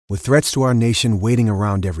With threats to our nation waiting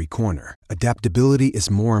around every corner, adaptability is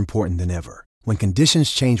more important than ever. When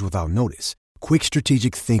conditions change without notice, quick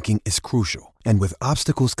strategic thinking is crucial. And with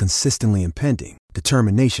obstacles consistently impending,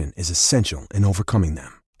 determination is essential in overcoming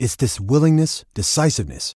them. It's this willingness,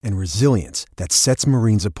 decisiveness, and resilience that sets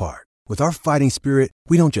Marines apart. With our fighting spirit,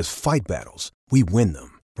 we don't just fight battles, we win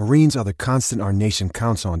them. Marines are the constant our nation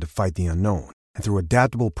counts on to fight the unknown. And through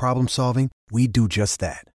adaptable problem solving, we do just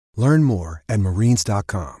that. Learn more at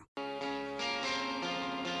marines.com.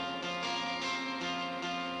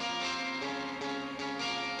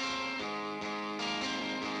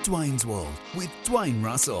 Dwayne's World with Dwayne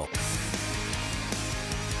Russell.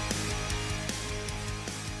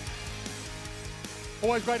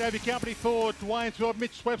 Always great to have your company for Dwayne's World.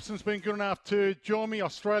 Mitch Swepson's been good enough to join me,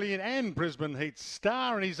 Australian and Brisbane Heat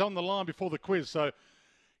star, and he's on the line before the quiz. So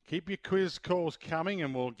keep your quiz calls coming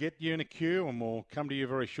and we'll get you in a queue and we'll come to you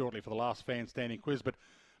very shortly for the last fan standing quiz. But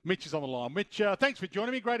Mitch is on the line. Mitch, thanks for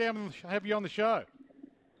joining me. Great to have you on the show.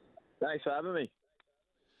 Thanks for having me.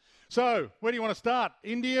 So, where do you want to start?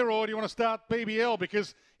 India or do you want to start BBL?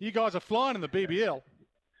 Because you guys are flying in the BBL.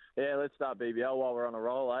 Yeah, let's start BBL while we're on a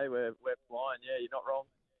roll, eh? We're flying. Yeah, you're not wrong.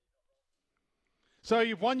 So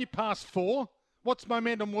you've won your past four. What's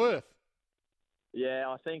momentum worth? Yeah,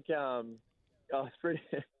 I think it's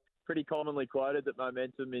pretty commonly quoted that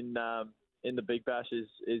momentum in the Big Bash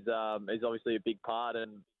is obviously a big part,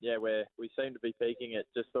 and yeah, we seem to be peaking at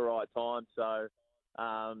just the right time. So.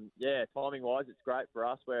 Timing wise, it's great for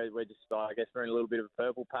us. We're just, I guess, we're in a little bit of a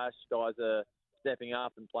purple patch. Guys are stepping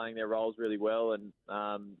up and playing their roles really well, and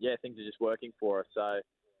things are just working for us. So,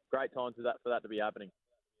 great time for that to be happening.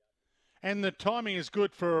 And the timing is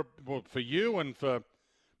good for you and for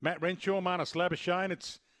Matt Renshaw, Marnus Labuschagne.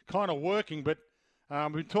 It's kind of working, but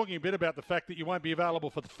we've been talking a bit about the fact that you won't be available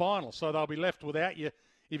for the final, so they'll be left without you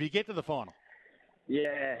if you get to the final.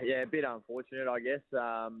 Yeah, a bit unfortunate, I guess.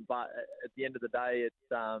 But at the end of the day,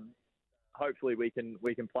 it's hopefully we can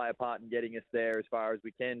play a part in getting us there as far as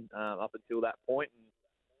we can up until that point.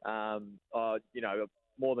 And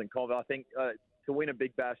more than confident. I think to win a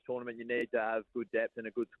Big Bash tournament, you need to have good depth and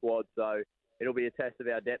a good squad. So it'll be a test of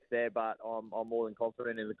our depth there. But I'm more than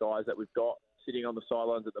confident in the guys that we've got sitting on the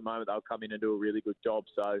sidelines at the moment. They'll come in and do a really good job.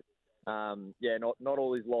 So not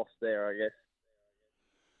all is lost there, I guess.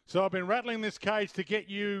 So I've been rattling this cage to get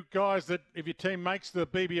you guys that if your team makes the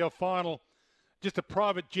BBL final, just a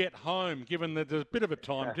private jet home, given that there's a bit of a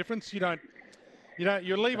time difference. You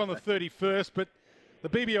leave on the 31st, but the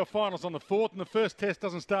BBL final's on the 4th, and the first test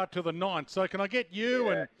doesn't start till the 9th. So can I get you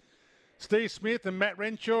and Steve Smith and Matt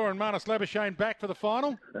Renshaw and Marnus Labuschagne back for the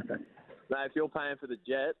final? No, if you're paying for the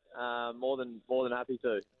jet, more than happy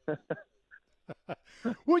to.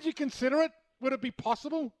 Would you consider it? Would it be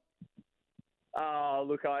possible? Oh,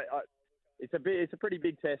 look, it's a pretty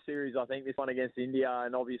big test series, I think, this one against India,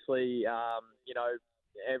 and obviously,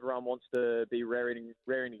 everyone wants to be raring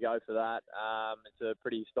to go for that. It's a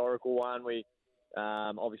pretty historical one. We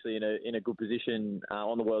obviously in a good position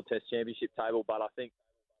on the World Test Championship table, but I think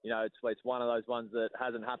it's one of those ones that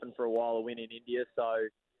hasn't happened for a while, a win in India. So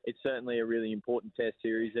it's certainly a really important test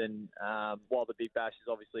series, and while the Big Bash is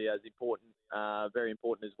obviously as important, very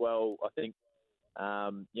important as well, I think.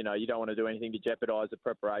 You don't want to do anything to jeopardise the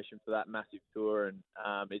preparation for that massive tour, and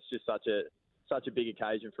it's just such a big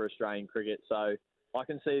occasion for Australian cricket. So I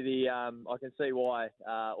can see why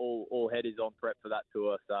all head is on prep for that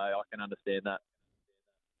tour. So I can understand that.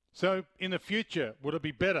 So in the future, would it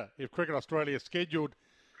be better if Cricket Australia scheduled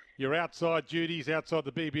your outside duties outside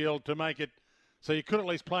the BBL to make it so you could at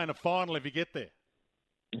least play in a final if you get there?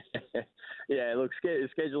 Yeah, look,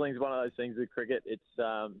 scheduling is one of those things with cricket.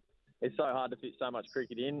 It's so hard to fit so much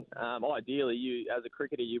cricket in. Ideally, you as a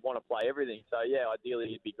cricketer, you want to play everything. So yeah, ideally,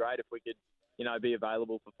 it'd be great if we could, be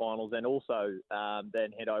available for finals and also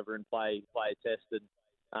then head over and play a test,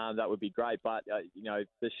 and that would be great. But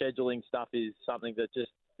the scheduling stuff is something that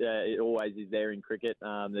just it always is there in cricket.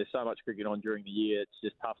 There's so much cricket on during the year; it's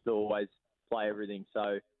just tough to always play everything.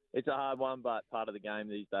 So it's a hard one, but part of the game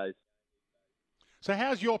these days. So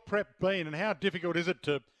how's your prep been, and how difficult is it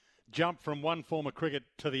to jump from one form of cricket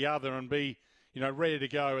to the other and be, ready to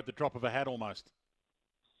go at the drop of a hat almost?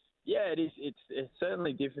 Yeah, it is. It's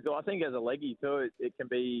certainly difficult. I think as a leggy too, it can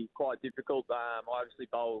be quite difficult. I obviously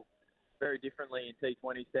bowl very differently in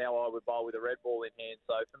T20s to how I would bowl with a red ball in hand.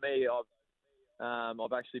 So for me,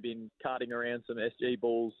 I've actually been carting around some SG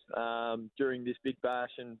balls during this Big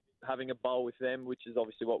Bash and having a bowl with them, which is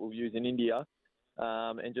obviously what we'll use in India,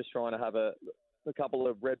 and just trying to have a couple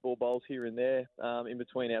of red ball bowls here and there in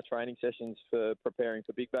between our training sessions for preparing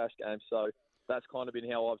for Big Bash games. So that's kind of been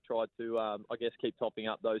how I've tried to, keep topping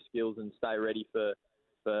up those skills and stay ready for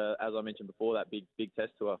for, as I mentioned before, that big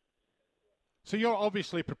test tour. So you're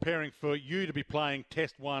obviously preparing for you to be playing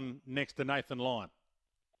Test 1 next to Nathan Lyon.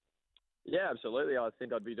 Yeah, absolutely. I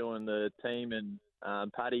think I'd be doing the team and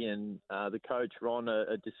Paddy and the coach Ron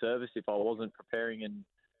a disservice if I wasn't preparing and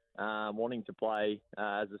wanting to play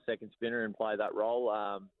as a second spinner and play that role.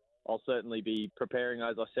 I'll certainly be preparing,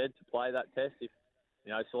 as I said, to play that test. If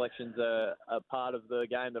selections are a part of the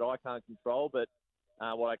game that I can't control, but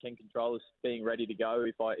what I can control is being ready to go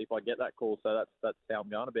if I get that call. So that's how I'm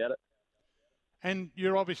going about it. And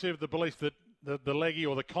you're obviously of the belief that the leggy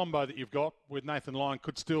or the combo that you've got with Nathan Lyon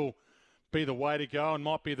could still be the way to go and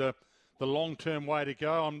might be the long-term way to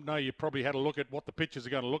go. I know you probably had a look at what the pitches are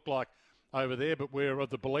going to look like over there, but we're of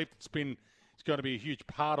the belief that spin is going to be a huge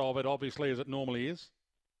part of it, obviously, as it normally is.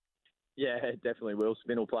 Yeah, it definitely will.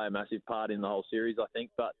 Spin will play a massive part in the whole series, I think.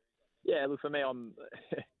 But, yeah, look, for me, I'm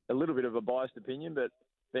a little bit of a biased opinion, but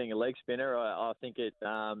being a leg spinner, I think it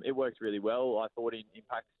worked really well. I thought in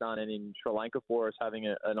Pakistan and in Sri Lanka for us, having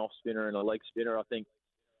an off spinner and a leg spinner, I think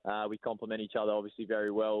we complement each other obviously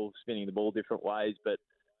very well, spinning the ball different ways, but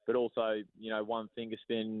also, one finger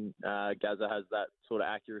spin, Gazza has that sort of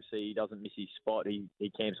accuracy. He doesn't miss his spot.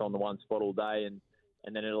 He camps on the one spot all day,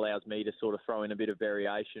 and then it allows me to sort of throw in a bit of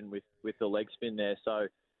variation with the leg spin there. So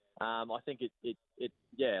I think it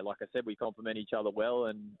like I said, we complement each other well,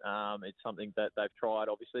 and it's something that they've tried,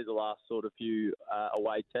 obviously, the last sort of few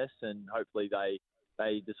away tests, and hopefully they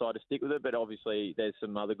decide to stick with it. But obviously there's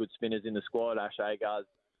some other good spinners in the squad. Ash Agar's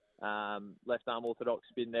left arm orthodox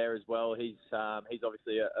spin there as well. He's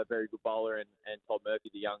obviously a very good bowler, and Todd Murphy,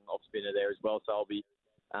 the young off spinner there as well. So I'll be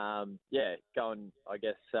going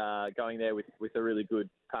there with a really good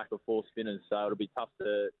pack of 4 spinners. So it'll be tough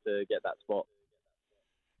to get that spot.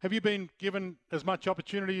 Have you been given as much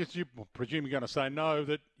opportunity as you presume you're going to say no,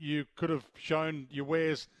 that you could have shown your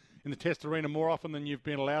wares in the Test arena more often than you've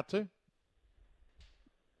been allowed to?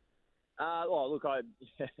 Look, I'd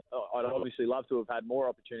obviously love to have had more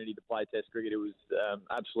opportunity to play Test cricket. It was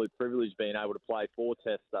absolute privilege being able to play 4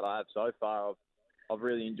 tests that I have so far. I've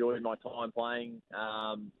really enjoyed my time playing.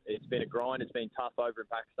 It's been a grind. It's been tough over in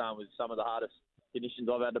Pakistan with some of the hardest conditions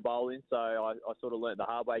I've had to bowl in. So I sort of learnt the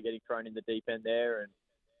hard way getting thrown in the deep end there.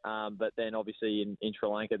 But then obviously in Sri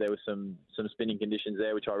Lanka there were some spinning conditions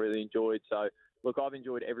there which I really enjoyed. So look, I've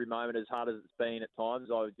enjoyed every moment, as hard as it's been at times.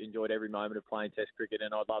 I've enjoyed every moment of playing Test cricket,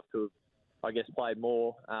 and I'd love to have, I guess, played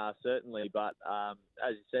more, certainly. But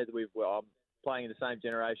as you said, I'm playing in the same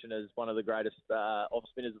generation as one of the greatest off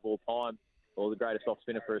spinners of all time, or the greatest off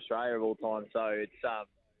spinner for Australia of all time. So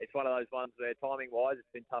it's one of those ones where timing-wise it's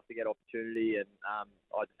been tough to get opportunity, and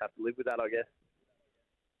I just have to live with that, I guess.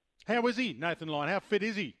 How is he, Nathan Lyon? How fit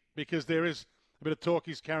is he? Because there is a bit of talk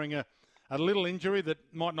he's carrying a little injury that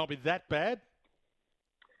might not be that bad.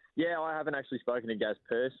 Yeah, I haven't actually spoken to Gaz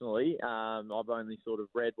personally. I've only sort of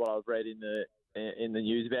read what I've read in the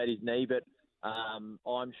news about his knee, but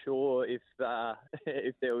I'm sure if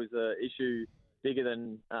there was an issue bigger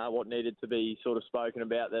than what needed to be sort of spoken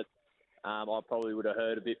about, that I probably would have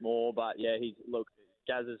heard a bit more. But yeah,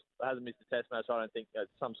 Gaz hasn't missed a Test match. I don't think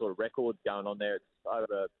some sort of record going on there. It's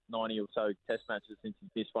over 90 or so Test matches since he's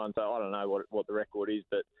missed one. So I don't know what the record is,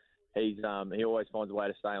 but he always finds a way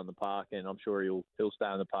to stay on the park, and I'm sure he'll stay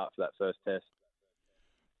on the park for that first Test.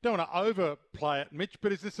 Don't want to overplay it, Mitch,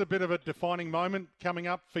 but is this a bit of a defining moment coming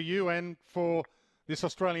up for you and for this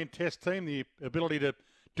Australian Test team, the ability to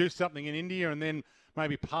do something in India and then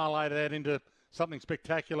maybe parlay that into something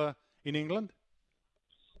spectacular in England?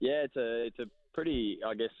 Yeah, it's a pretty,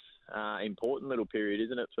 I guess, important little period,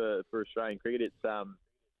 isn't it, for Australian cricket? It's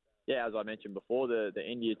as I mentioned before, the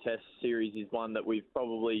India Test series is one that we've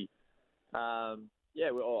probably I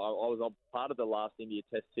was a part of the last India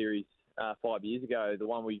Test series 5 years ago. The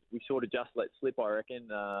one we sort of just let slip, I reckon.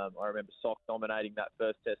 I remember Sock dominating that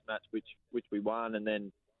first Test match, which we won, and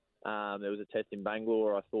then there was a Test in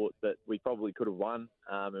Bangalore I thought that we probably could have won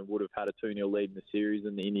and would have had a 2-0 lead in the series,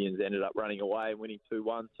 and the Indians ended up running away and winning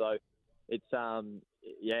 2-1. So it's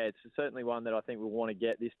certainly one that I think we'll want to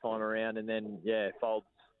get this time around, and then folds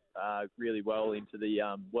really well into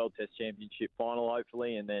the World Test Championship final,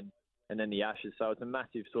 hopefully, and then the Ashes. So it's a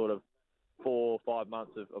massive sort of 4 or 5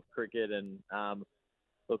 months of cricket, and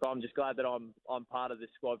look, I'm just glad that I'm part of this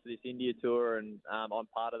squad for this India tour, and I'm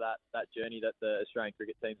part of that journey that the Australian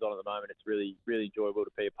cricket team's on at the moment. It's really, really enjoyable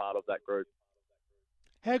to be a part of that group.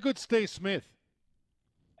 How good's Steve Smith?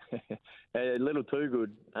 A little too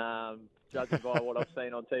good, judging by what I've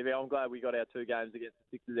seen on TV. I'm glad we got our 2 games against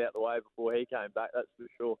the Sixers out the way before he came back, that's for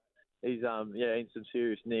sure. He's in some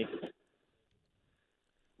serious nick.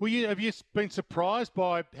 Have you been surprised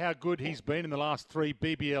by how good he's been in the last 3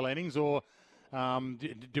 BBL innings, or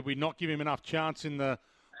Did we not give him enough chance in the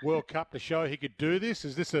World Cup to show he could do this?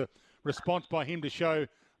 Is this a response by him to show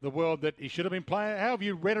the world that he should have been playing? How have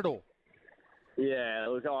you read it all? Yeah,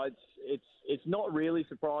 look, it's not really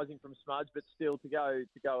surprising from Smudge, but still to go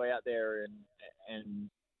out there and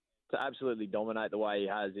to absolutely dominate the way he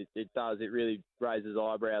has, it does. It really raises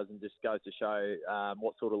eyebrows and just goes to show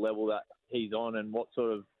what sort of level that he's on and what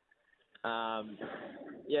sort of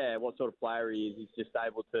player he is. He's just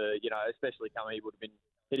able to, especially coming, he would have been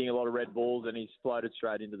hitting a lot of red balls, and he's floated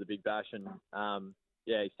straight into the Big Bash, and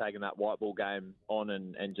he's taken that white ball game on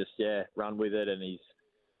and just run with it, and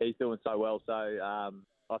he's doing so well. So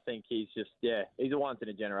I think he's a once in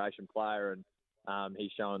a generation player, and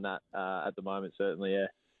he's showing that at the moment, certainly. Yeah.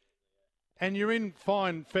 And you're in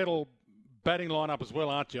fine Fettle batting lineup as well,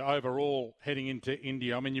 aren't you, overall, heading into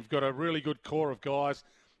India? I mean, you've got a really good core of guys.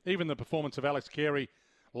 Even the performance of Alex Carey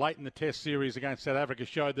late in the Test series against South Africa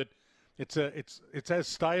showed that it's as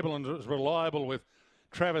stable and as reliable, with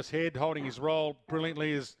Travis Head holding his role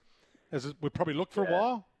brilliantly as we probably looked for a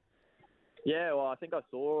while. Yeah, well, I think I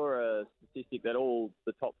saw a statistic that all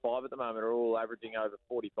the top 5 at the moment are all averaging over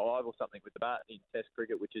 45 or something with the bat in Test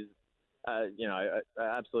cricket, which is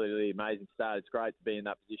absolutely amazing stat. It's great to be in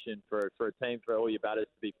that position for a team, for all your batters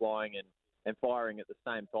to be flying and firing at the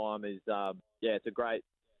same time. It's a great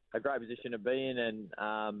position to be in,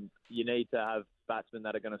 and you need to have batsmen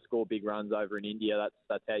that are going to score big runs over in India.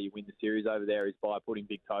 That's how you win the series over there, is by putting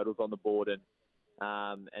big totals on the board and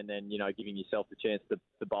then giving yourself the chance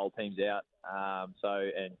to bowl teams out.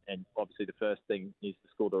 And obviously the first thing is to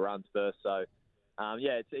score the runs first. So.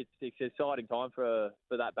 It's an exciting time for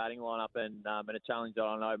that batting lineup and a challenge that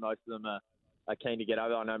I know most of them are keen to get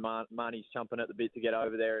over. I know Marnie's chomping at the bit to get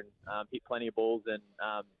over there and hit plenty of balls and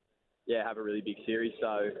have a really big series.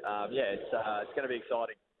 So it's going to be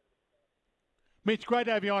exciting. Mitch, great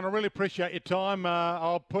to have you on. I really appreciate your time.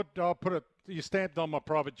 I'll put it. You stamped on my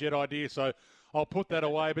private jet idea, so I'll put that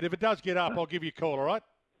away. But if it does get up, I'll give you a call. All right?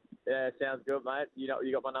 Yeah, sounds good, mate. You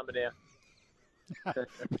got my number now.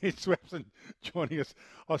 Mitch Swepson joining us,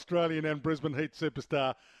 Australian and Brisbane Heat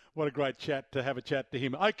superstar. What a great chat to have a chat to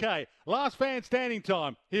him. Okay, last fan standing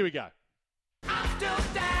time. Here we go.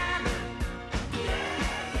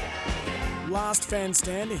 Last fan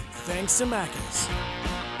standing. Thanks to Macca's.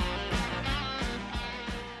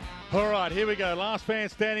 All right, here we go. Last fan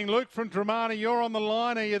standing. Luke from Dramana, you're on the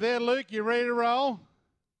line. Are you there, Luke? You ready to roll?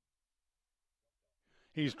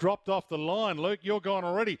 He's dropped off the line. Luke, you're gone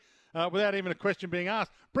already. Without even a question being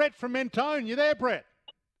asked. Brett from Mentone, you there, Brett?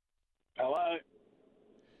 Hello.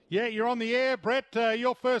 Yeah, you're on the air, Brett.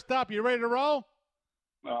 You're first up. You ready to roll?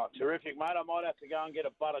 Oh, terrific, mate. I might have to go and get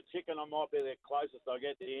a butter chicken. I might be the closest I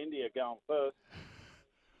get to India going first.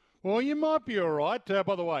 Well, you might be all right.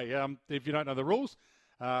 By the way, if you don't know the rules,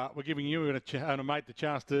 we're giving you and a mate the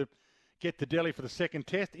chance to get to Delhi for the second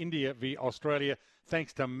test, India v Australia,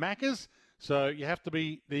 thanks to Macca's. So you have to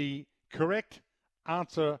be the correct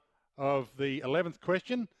answer of the 11th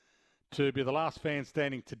question to be the last fan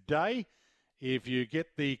standing today. If you get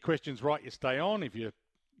the questions right, you stay on. If you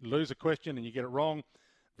lose a question and you get it wrong,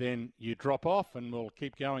 then you drop off, and we'll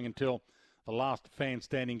keep going until the last fan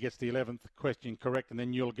standing gets the 11th question correct, and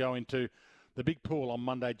then you'll go into the big pool on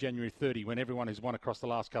Monday, January 30, when everyone who's won across the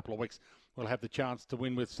last couple of weeks will have the chance to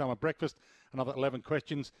win with summer breakfast, another 11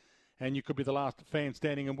 questions, and you could be the last fan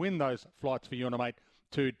standing and win those flights for you and a mate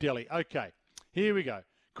to Delhi. Okay, here we go.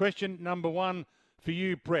 Question number 1 for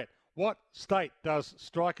you, Brett. What state does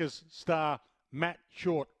Strikers star Matt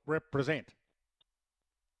Short represent?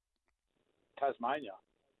 Tasmania.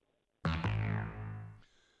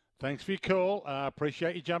 Thanks for your call.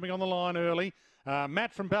 Appreciate you jumping on the line early.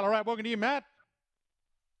 Matt from Ballarat, welcome to you, Matt.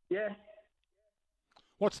 Yeah.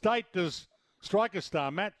 What state does Strikers star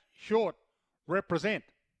Matt Short represent?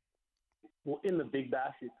 Well, in the Big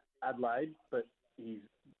Bash, it's Adelaide, but he's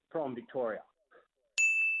from Victoria.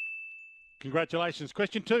 Congratulations.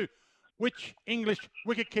 Question 2. Which English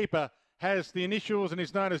wicketkeeper has the initials and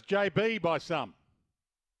is known as JB by some?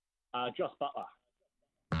 Joss Butler.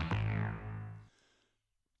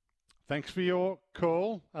 Thanks for your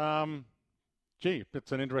call.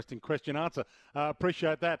 It's an interesting question answer.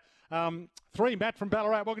 Appreciate that. 3, Matt from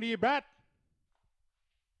Ballarat. Welcome to you, Matt.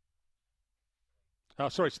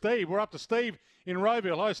 Steve. We're up to Steve in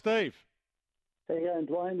Rowville. Hi, Steve. How you going,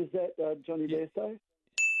 Dwayne? Is that Johnny Bairstow?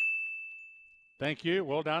 Thank you.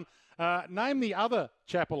 Well done. Name the other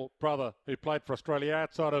Chappell brother who played for Australia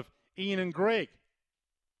outside of Ian and Greg.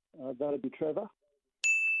 That'd be Trevor.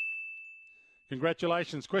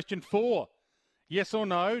 Congratulations. Question 4. Yes or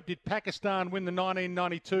no, did Pakistan win the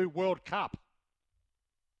 1992 World Cup?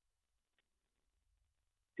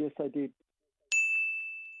 Yes, they did.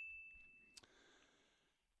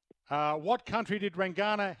 What country did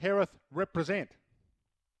Rangana Herath represent?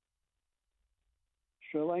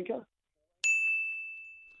 Sri Lanka.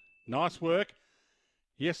 Nice work.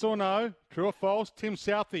 Yes or no, true or false, Tim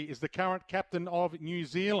Southey is the current captain of New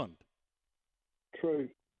Zealand. True.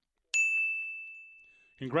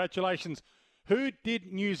 Congratulations. Who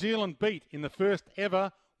did New Zealand beat in the first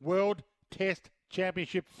ever World Test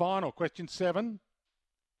Championship final? Question 7.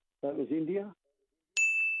 That was India.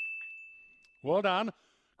 Well done.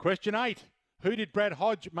 Question 8. Who did Brad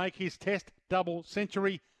Hodge make his Test double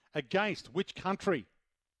century against? Which country?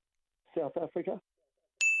 South Africa.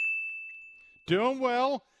 Doing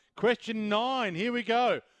well. Question 9. Here we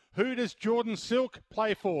go. Who does Jordan Silk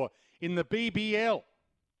play for in the BBL?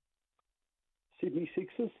 Sydney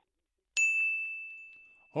Sixers.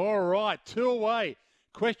 All right, 2 away.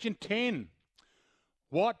 Question 10.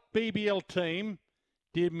 What BBL team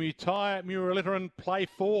did Mutai Muralitharan play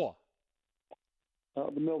for?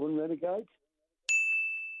 The Melbourne Renegades.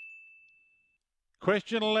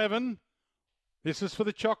 Question 11. This is for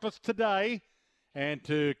the chocolates today. And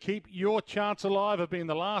to keep your chance alive of being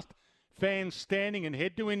the last fan standing and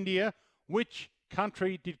head to India, which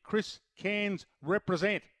country did Chris Cairns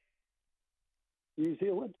represent? New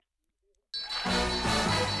Zealand.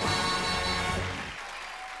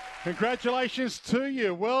 Congratulations to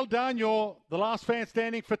you. Well done. You're the last fan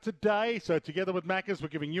standing for today. So together with Maccas, we're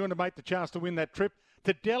giving you and a mate the chance to win that trip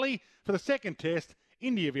to Delhi for the second test,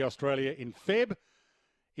 India v Australia in Feb,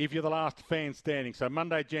 if you're the last fan standing. So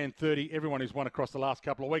Monday, Jan 30, everyone who's won across the last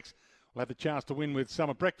couple of weeks will have the chance to win with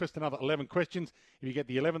summer breakfast, another 11 questions. If you get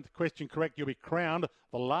the 11th question correct, you'll be crowned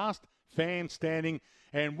the last fan standing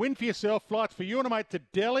and win for yourself flights for you and a mate to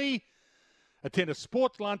Delhi. Attend a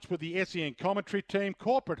sports lunch with the SEN commentary team,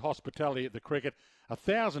 corporate hospitality at the cricket,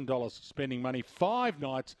 $1,000 spending money, 5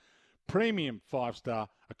 nights, premium 5-star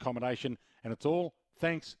accommodation, and it's all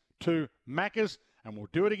thanks to Maccas. And we'll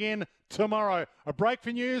do it again tomorrow. A break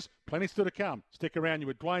for news, plenty still to come. Stick around, you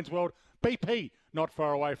with Dwayne's World. BP not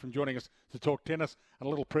far away from joining us to talk tennis and a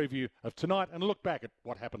little preview of tonight and a look back at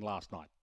what happened last night.